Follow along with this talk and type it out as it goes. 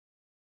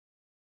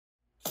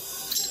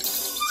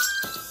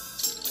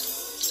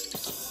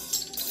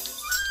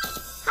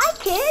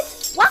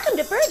kids! Welcome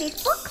to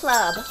Birdie's Book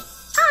Club.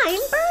 I'm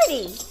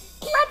Birdie.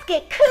 Let's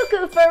get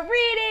cuckoo for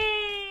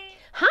reading!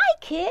 Hi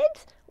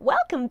kids!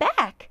 Welcome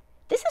back.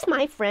 This is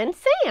my friend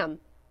Sam.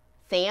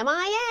 Sam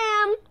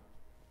I am.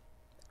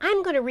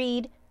 I'm going to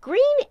read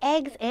Green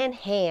Eggs and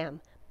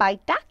Ham by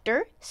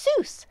Dr.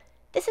 Seuss.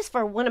 This is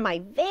for one of my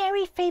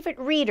very favorite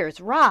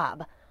readers,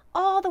 Rob,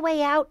 all the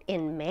way out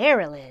in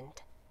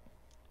Maryland.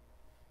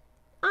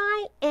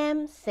 I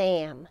am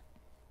Sam.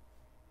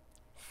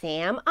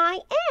 Sam I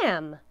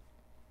am.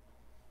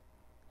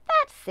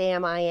 That's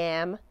Sam I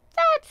am.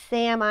 That's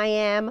Sam I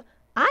am.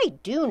 I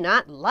do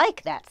not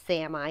like that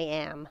Sam I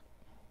am.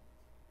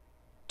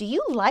 Do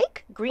you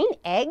like green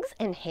eggs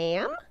and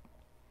ham?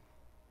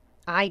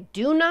 I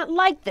do not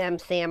like them,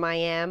 Sam I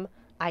am.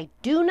 I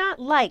do not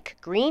like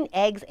green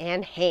eggs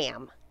and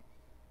ham.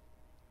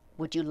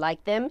 Would you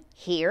like them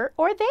here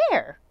or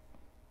there?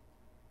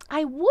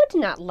 I would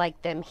not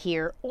like them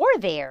here or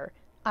there.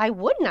 I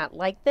would not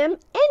like them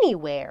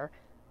anywhere.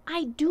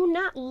 I do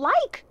not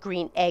like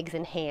green eggs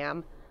and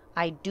ham.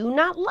 I do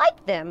not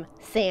like them,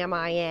 Sam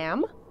I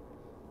am.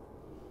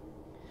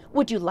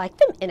 Would you like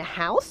them in a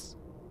house?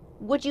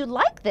 Would you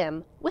like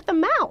them with a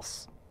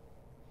mouse?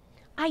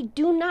 I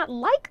do not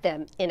like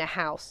them in a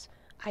house.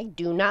 I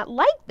do not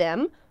like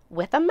them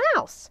with a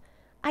mouse.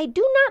 I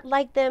do not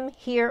like them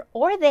here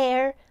or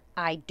there.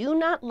 I do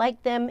not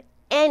like them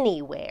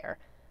anywhere.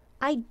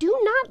 I do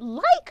not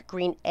like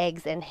green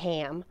eggs and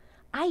ham.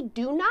 I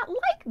do not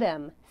like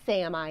them,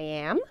 Sam I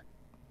am.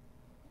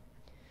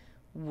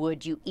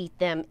 Would you eat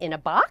them in a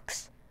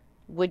box?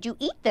 Would you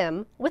eat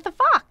them with a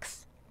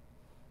fox?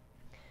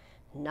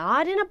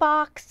 Not in a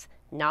box,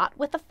 not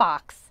with a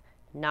fox.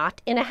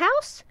 Not in a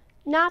house,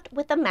 not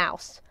with a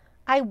mouse.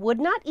 I would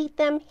not eat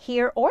them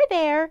here or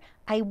there.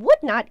 I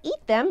would not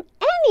eat them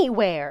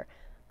anywhere.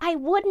 I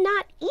would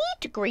not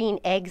eat green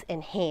eggs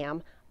and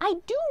ham. I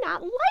do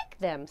not like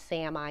them,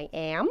 Sam I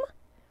am.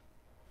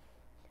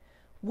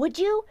 Would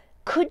you,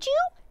 could you,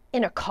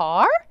 in a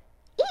car?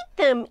 Eat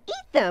them,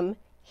 eat them.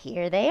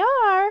 Here they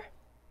are.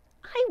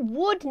 I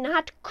would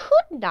not,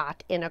 could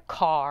not in a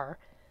car.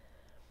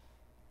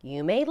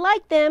 You may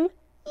like them,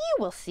 you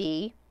will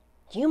see.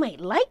 You may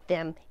like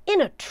them in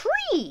a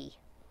tree.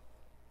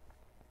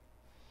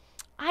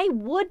 I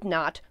would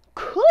not,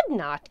 could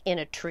not in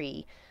a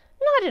tree,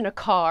 not in a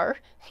car.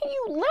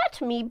 You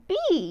let me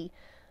be.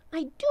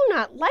 I do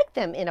not like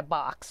them in a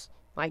box.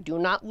 I do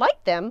not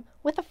like them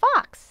with a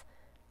fox.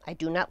 I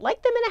do not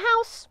like them in a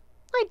house.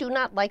 I do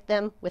not like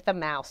them with a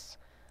mouse.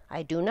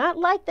 I do not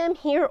like them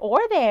here or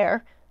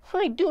there.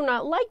 I do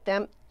not like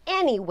them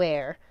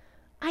anywhere.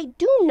 I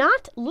do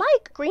not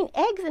like green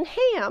eggs and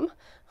ham.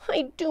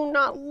 I do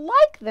not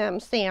like them,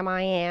 Sam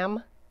I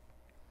am.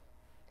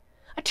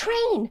 A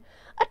train!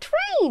 A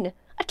train!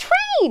 A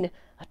train!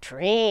 A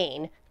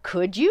train!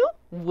 Could you?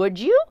 Would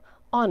you?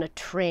 On a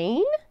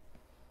train?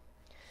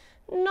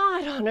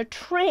 Not on a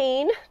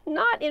train,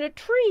 not in a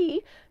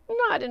tree,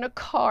 not in a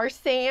car,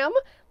 Sam.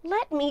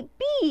 Let me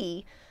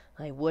be.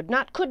 I would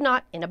not, could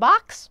not in a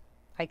box.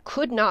 I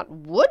could not,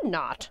 would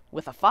not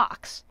with a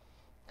fox.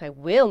 I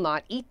will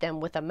not eat them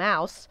with a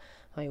mouse.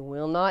 I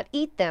will not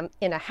eat them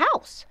in a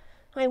house.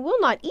 I will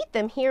not eat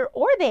them here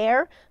or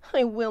there.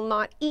 I will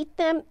not eat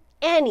them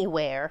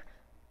anywhere.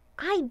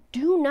 I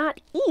do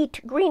not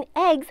eat green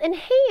eggs and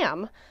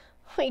ham.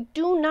 I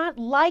do not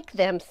like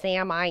them,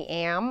 Sam I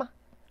am.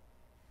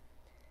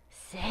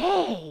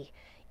 Say,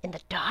 in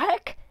the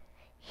dark?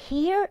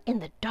 Here in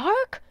the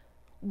dark?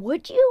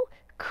 Would you?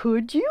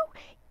 Could you?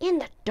 In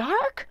the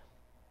dark?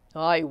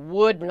 I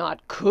would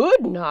not,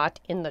 could not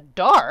in the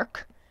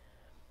dark.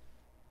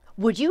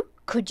 Would you?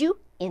 Could you?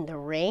 In the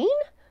rain?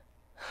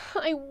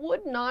 I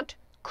would not,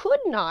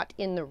 could not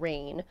in the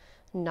rain.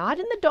 Not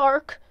in the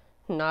dark,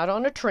 not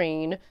on a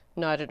train,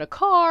 not in a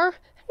car,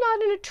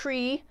 not in a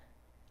tree.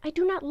 I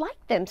do not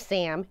like them,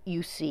 Sam,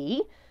 you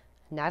see.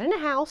 Not in a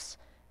house,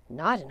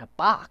 not in a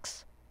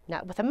box,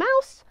 not with a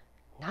mouse,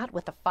 not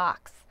with a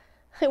fox.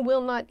 I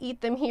will not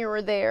eat them here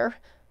or there.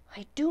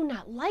 I do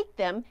not like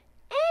them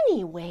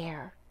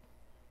anywhere.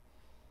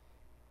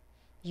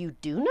 You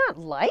do not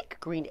like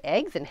green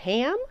eggs and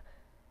ham?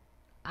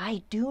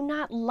 I do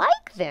not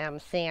like them,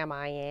 Sam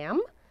I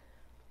am.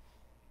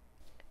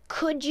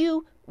 Could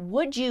you,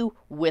 would you,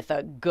 with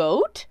a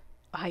goat?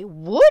 I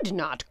would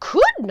not,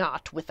 could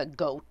not with a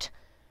goat.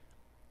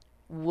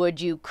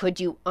 Would you,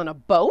 could you, on a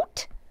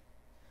boat?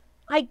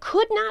 I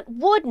could not,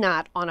 would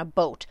not on a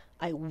boat.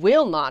 I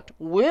will not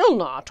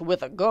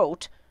with a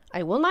goat.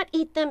 I will not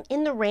eat them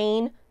in the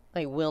rain.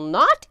 I will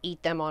not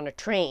eat them on a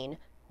train.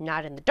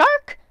 Not in the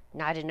dark,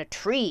 not in a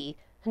tree,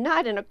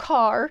 not in a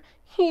car.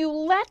 You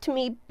let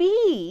me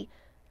be.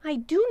 I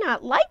do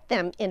not like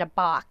them in a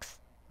box.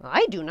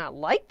 I do not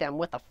like them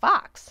with a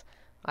fox.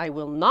 I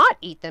will not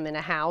eat them in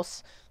a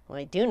house.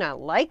 I do not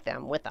like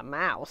them with a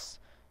mouse.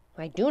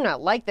 I do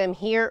not like them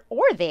here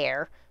or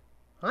there.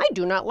 I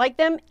do not like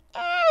them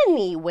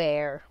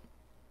anywhere.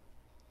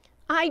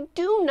 I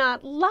do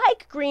not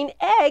like green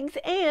eggs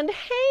and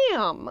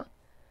ham.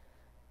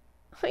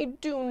 I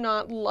do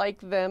not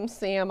like them,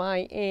 Sam I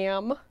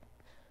am.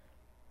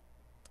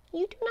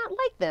 You do not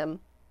like them.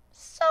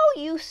 So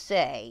you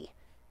say.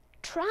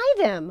 Try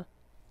them.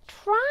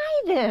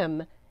 Try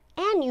them,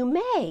 and you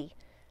may.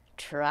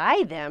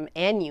 Try them,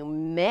 and you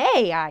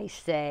may, I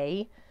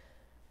say.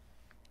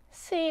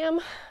 Sam,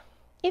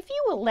 if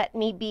you will let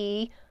me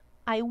be,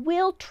 I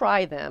will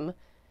try them.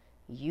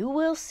 You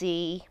will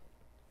see.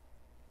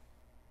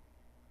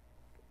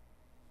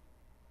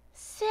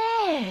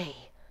 Say,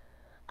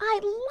 I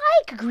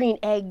like green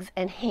eggs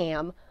and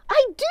ham.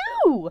 I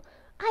do.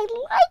 I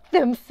like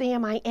them,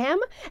 Sam, I am,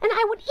 and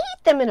I would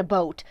eat them in a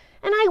boat,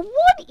 and I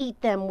would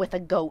eat them with a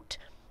goat.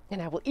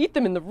 And I will eat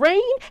them in the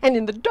rain, and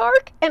in the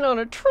dark, and on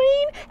a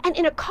train, and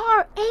in a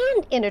car,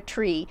 and in a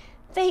tree.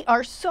 They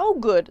are so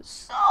good,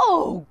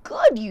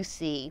 you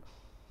see.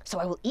 So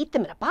I will eat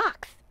them in a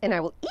box, and I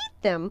will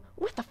eat them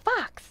with a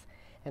fox.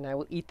 And I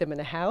will eat them in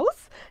a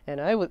house, and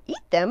I will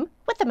eat them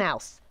with a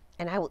mouse.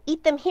 And I will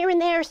eat them here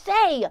and there,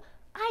 say,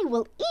 I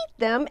will eat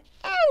them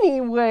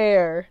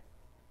anywhere.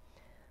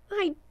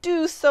 I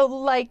do so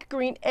like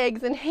green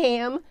eggs and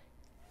ham.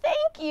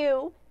 Thank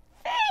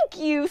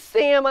you,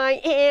 Sam,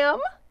 I am.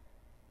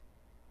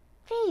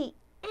 The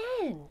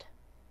end.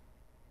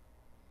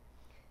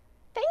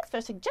 Thanks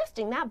for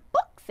suggesting that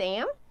book,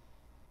 Sam.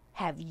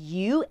 Have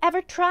you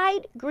ever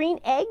tried green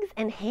eggs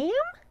and ham?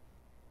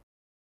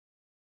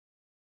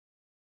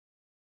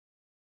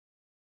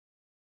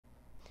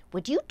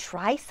 Would you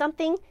try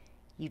something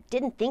you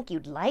didn't think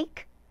you'd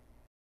like?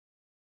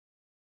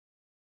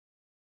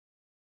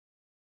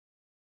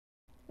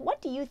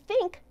 What do you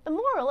think the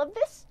moral of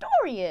this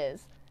story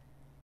is?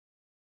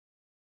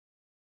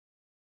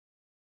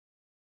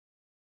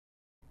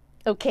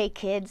 Okay,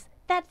 kids,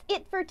 that's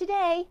it for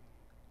today.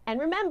 And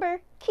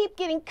remember, keep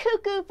getting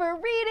cuckoo for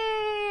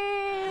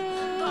reading!